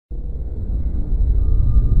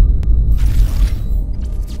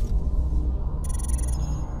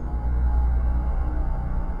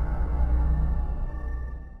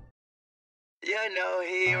You're no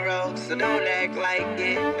hero, so don't act like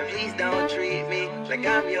it. And please don't treat me like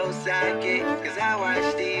I'm your sidekick. Cause I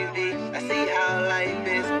watch TV, I see how life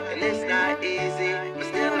is, and it's not easy, but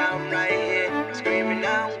still I'm right here, screaming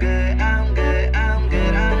I'm good, I'm good, I'm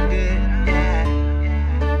good, I'm good, yeah.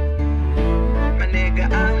 My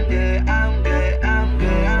nigga, I'm good, I'm good, I'm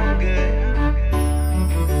good, I'm good.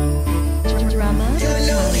 Drama. You're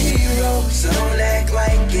no hero, so don't act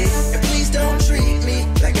like it. And please don't treat me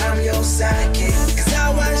like I'm your sidekick. Cause I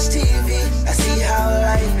watch TV, I see how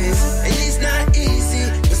life is, and it's not easy,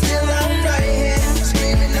 but still I'm right here,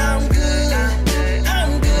 screaming I'm good,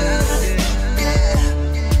 I'm good,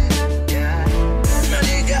 yeah. My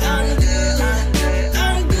nigga, I'm good,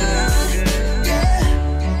 I'm good, yeah.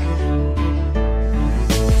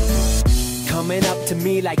 Coming up to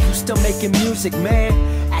me like you still making music, man.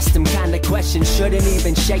 Ask them kind of questions, shouldn't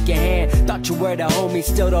even shake your hand. Thought you were the homie,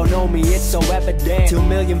 still don't know me, it's so evident. 2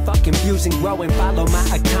 million fucking views and growing, follow my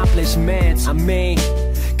accomplishments. I mean,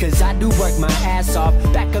 cause I do work my ass off,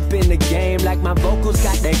 back up in the game like my vocals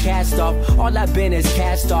got their cast off. All I've been is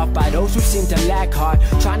cast off by those who seem to lack heart,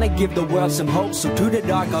 trying to give the world some hope, so to the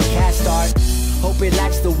dark I'll cast art. Hope it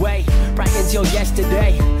lights the way, bright until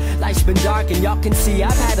yesterday. Life's been dark and y'all can see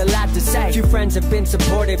I've had a lot to say. Few friends have been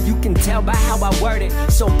supportive, you can tell by how I word it.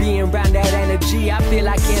 So being around that energy, I feel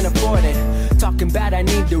I can't afford it. Talking about I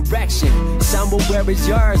need direction, somewhere where is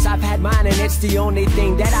yours? I've had mine and it's the only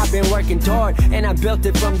thing that I've been working toward, and I built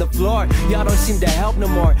it from the floor. Y'all don't seem to help no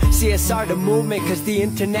more. CSR the movement, cause the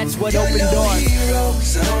internet's what opened doors. You're no hero,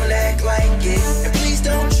 so don't act like it. And please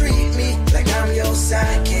don't treat me like I'm your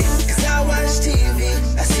sidekick. Cause I watch TV,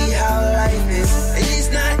 I see how life is, and it's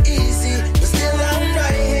not easy, but still I'm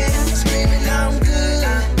right here, screaming I'm good,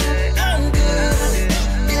 I'm good,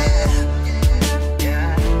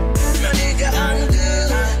 yeah. My nigga, I'm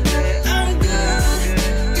good, I'm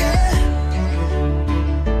good, yeah.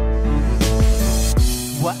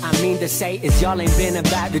 What I mean to say is y'all ain't been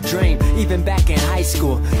about the dream. Even back in high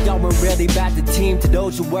school, y'all weren't really about the team. To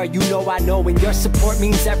those who were, you know I know, and your support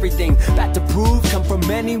means everything. About to prove, come from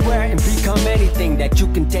anywhere and become anything. That you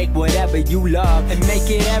can take whatever you love and make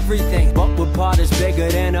it everything. But what part is bigger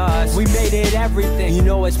than us? We made it everything. You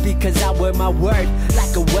know it's because I wear my word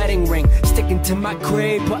like a wedding ring. Sticking to my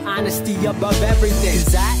creed, put honesty above everything.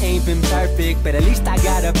 Cause I ain't been perfect, but at least I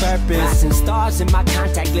got a purpose. Rising stars in my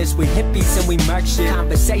contact list with hippies and we murk shit.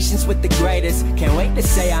 Conversations with the greatest, can't wait to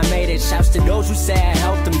say I made it. Shouts to those who say I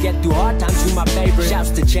helped them get through hard times, you my favorite. Shouts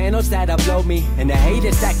to channels that upload me, and the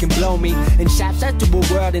haters that can blow me. And shouts out to a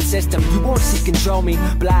world and system you won't see control me.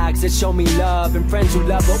 Blogs that show me love, and friends who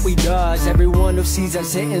love what we does. Everyone who sees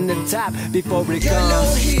us hitting the top before it You're no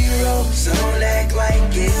comes. hero, so don't act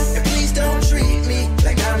like it. And please don't treat me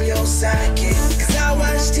like I'm your sidekick. Cause I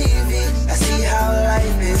watch TV, I see how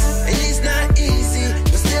life is, and it's not easy,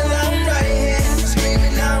 but still I'm right here,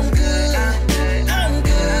 screaming I'm good, I'm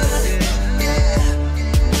good,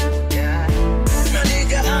 yeah. My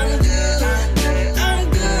nigga, I'm good, I'm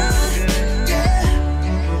good, yeah.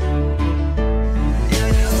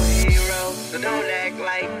 You're no hero, so don't act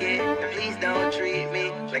like it. And please don't treat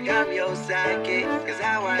me like I'm your sidekick. Cause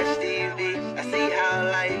I watch TV, I see how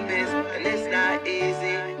life is, and it's not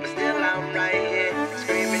easy, but still I'm right here,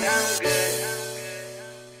 screaming I'm good.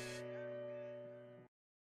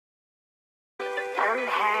 I'm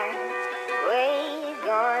halfway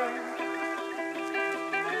gone,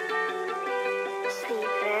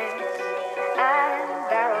 sleepless, I'm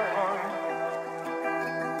gone.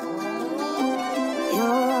 You're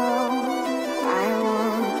all I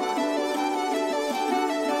want.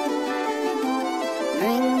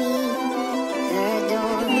 Bring me the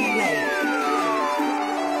dawn.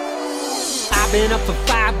 I've been up for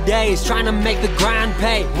 5 days trying to make the grind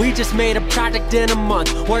pay. We just made a project in a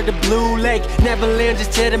month. Word to Blue Lake, Neverland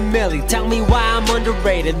just hit a milli. Tell me why I'm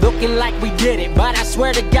underrated, looking like we did it, but I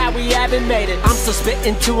swear to God we haven't made it. I'm still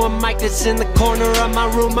spitting to a mic that's in the corner of my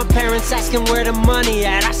room. My parents asking where the money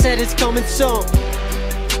at. I said it's coming soon.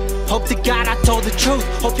 Hope to God I told the truth.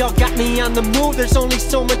 Hope y'all got me on the move. There's only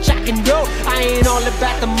so much I can do. I ain't all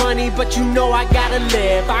about the money, but you know I gotta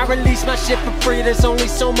live. I release my shit for free. There's only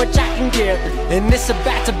so much I can give, and it's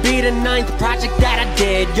about to be the 9th project that I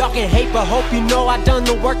did. Y'all can hate, but hope you know I done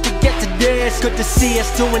the work to get to this. Good to see us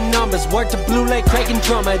doing numbers. Word to Blue Lake, Craig and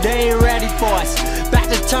Drummer. They ain't ready for us. About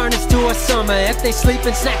to turn us to a summer. If they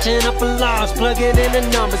sleeping, snatching up alarms, plugging in the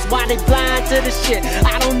numbers. Why they blind to the shit?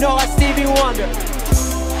 I don't know. I Stevie Wonder.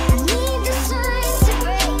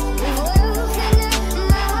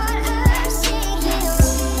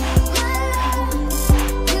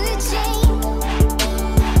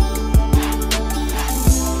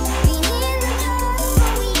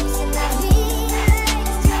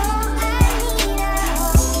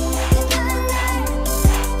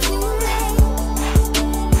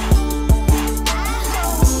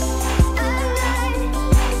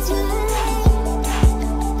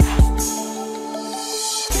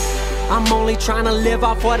 trying to live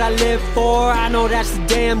off what I live for. I know that's the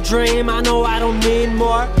damn dream, I know I don't need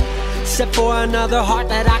more. Except for another heart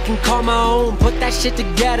that I can call my own. Put that shit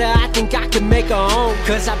together, I think I can make a home.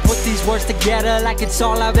 Cause I put these words together like it's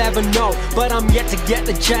all I've ever known. But I'm yet to get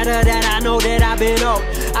the cheddar that I know that I've been owed.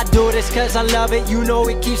 I do this cause I love it, you know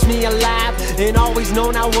it keeps me alive. And always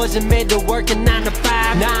known I wasn't made to work a 9 to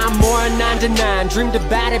 5. Now I'm more a 9 to 9, dreamed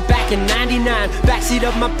about it back in 99. Backseat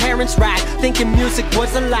of my parents' ride, thinking music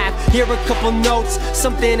was alive. Hear a couple notes,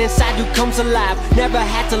 something inside you comes alive. Never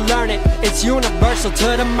had to learn it, it's universal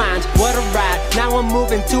to the mind. What a ride, now I'm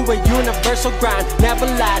moving to a universal grind. Never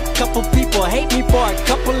lied, couple people hate me for a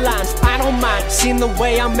couple lines. I don't mind, seen the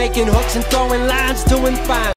way I'm making hooks and throwing lines, doing fine.